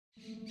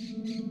Hi,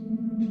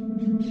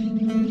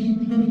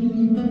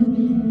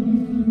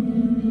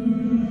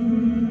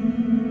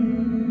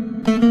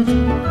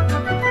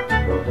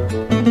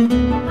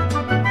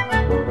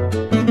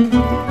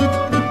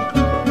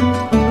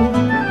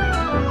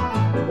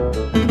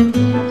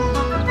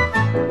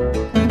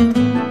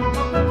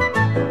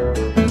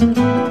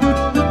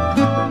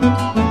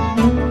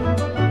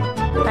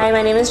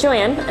 my name is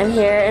Joanne. I'm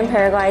here in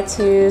Paraguay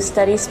to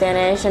study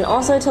Spanish and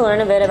also to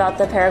learn a bit about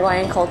the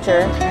Paraguayan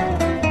culture.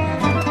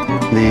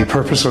 The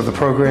purpose of the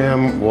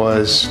program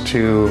was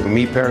to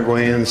meet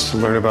Paraguayans, to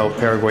learn about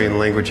Paraguayan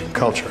language and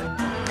culture,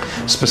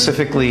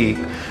 specifically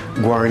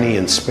Guarani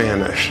and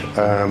Spanish.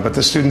 But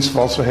the students have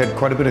also had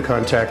quite a bit of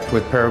contact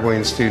with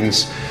Paraguayan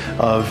students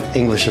of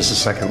English as a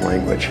second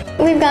language.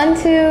 We've gone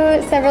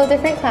to several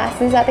different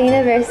classes at the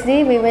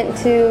university. We went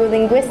to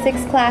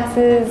linguistics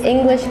classes,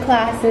 English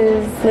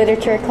classes,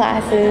 literature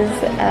classes,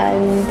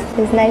 and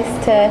it was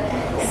nice to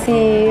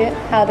see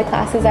how the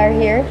classes are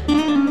here.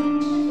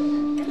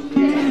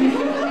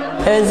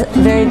 It was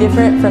very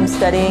different from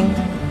studying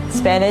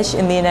Spanish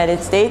in the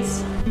United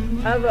States.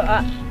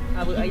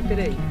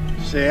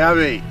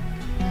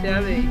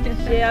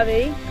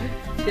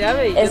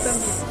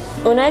 Es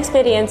una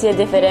experiencia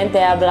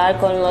diferente hablar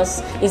con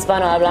los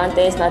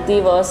hispanohablantes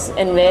nativos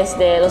en vez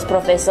de los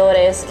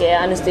profesores que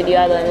han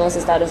estudiado en los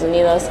Estados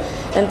Unidos.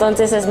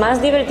 Entonces es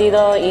más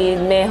divertido y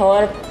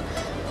mejor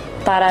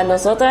para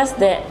nosotras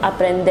de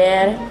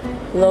aprender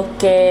lo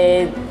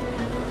que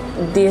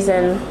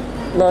dicen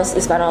los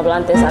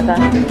hispanohablantes acá.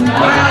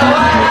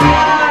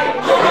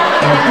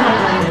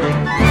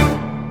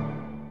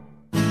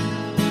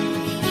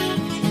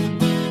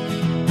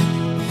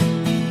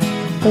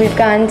 We've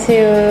gone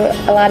to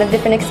a lot of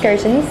different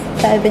excursions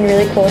that have been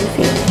really cool to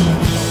see.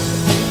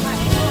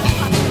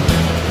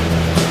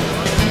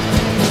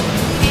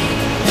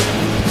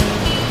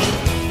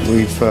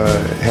 We've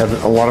had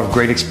a lot of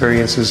great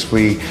experiences.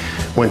 We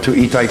went to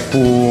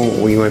Itaipu,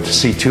 we went to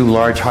see 2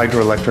 large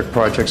hydroelectric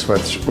projects,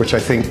 which I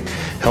think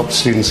helped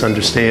students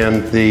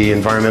understand the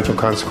environmental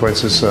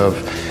consequences of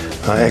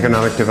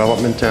economic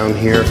development down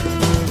here.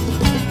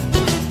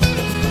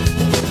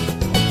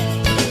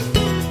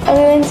 We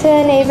went to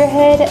a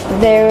neighborhood.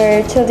 There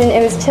were children.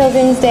 It was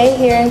Children's Day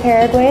here in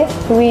Paraguay.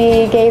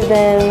 We gave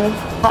them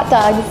hot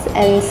dogs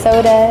and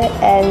soda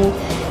and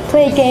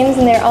played games,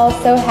 and they're all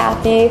so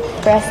happy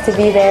for us to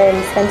be there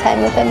and spend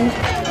time with them.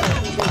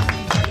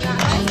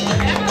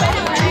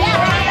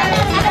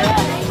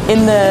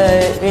 In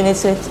the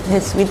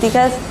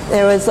Jesuiticas,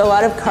 there was a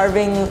lot of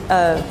carving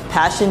of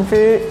passion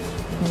fruit,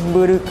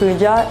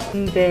 burukuja.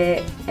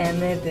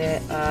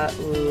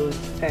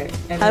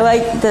 I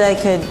like that I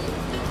could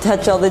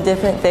touch all the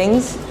different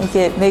things. Like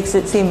it makes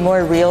it seem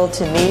more real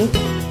to me.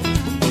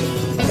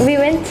 We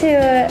went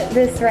to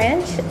this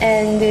ranch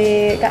and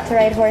we got to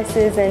ride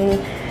horses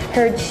and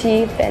herd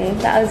sheep, and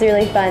that was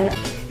really fun.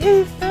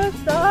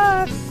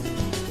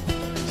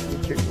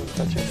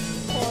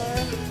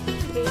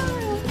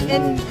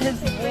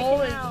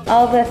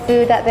 All the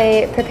food that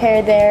they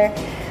prepared there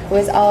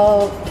was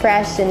all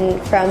fresh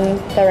and from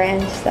the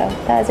ranch, so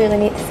that was really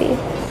neat to see.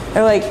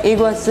 Or like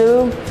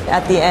Iguazu,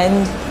 at the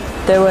end,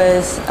 there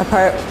was a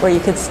part where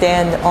you could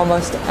stand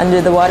almost under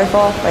the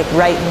waterfall, like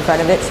right in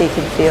front of it, so you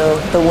could feel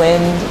the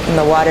wind and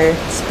the water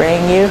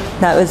spraying you.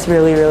 That was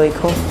really, really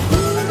cool.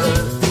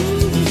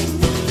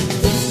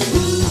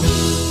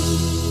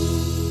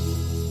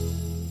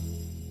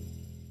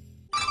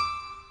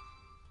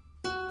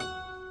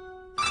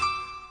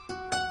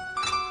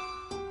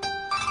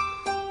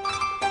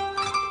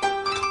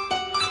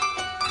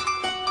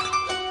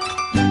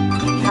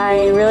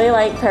 I really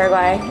like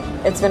Paraguay.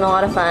 It's been a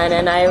lot of fun,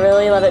 and I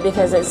really love it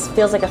because it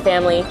feels like a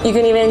family. You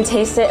can even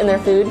taste it in their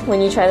food when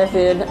you try their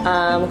food.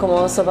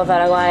 Como sopa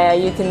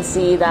paraguaya, you can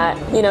see that,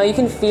 you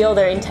can feel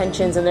their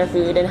intentions in their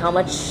food and how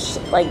much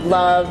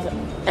love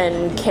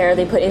and care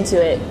they put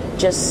into it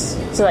just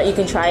so that you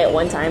can try it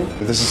one time.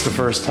 This is the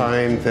first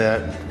time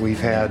that we've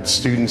had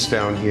students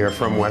down here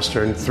from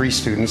Western, 3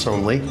 students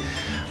only,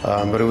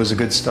 but it was a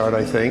good start,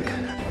 I think.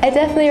 I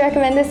definitely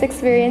recommend this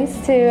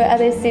experience to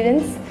other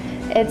students.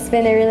 It's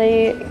been a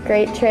really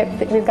great trip.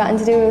 We've gotten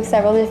to do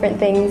several different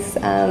things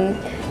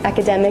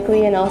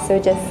academically and also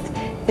just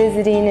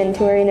visiting and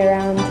touring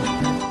around.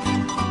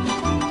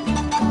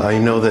 I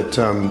know that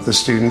the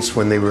students,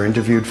 when they were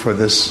interviewed for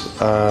this,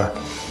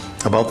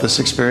 about this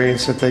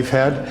experience that they've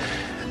had,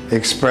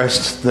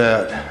 expressed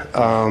that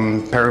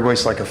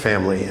Paraguay's like a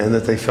family and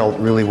that they felt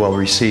really well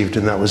received,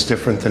 and that was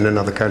different than in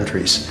other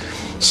countries.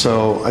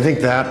 So I think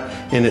that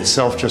in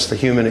itself, just the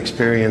human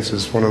experience,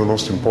 is one of the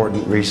most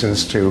important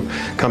reasons to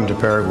come to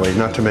Paraguay.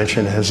 Not to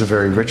mention it has a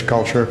very rich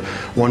culture,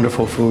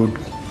 wonderful food,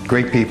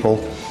 great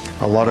people,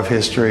 a lot of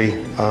history,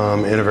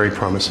 and a very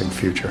promising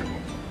future.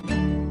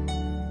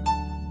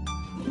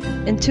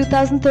 In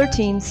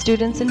 2013,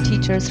 students and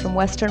teachers from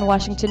Western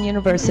Washington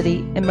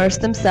University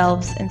immersed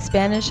themselves in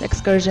Spanish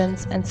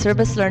excursions and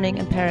service learning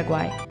in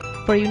Paraguay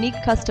for a unique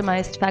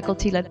customized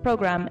faculty-led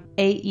program,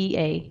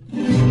 AEA.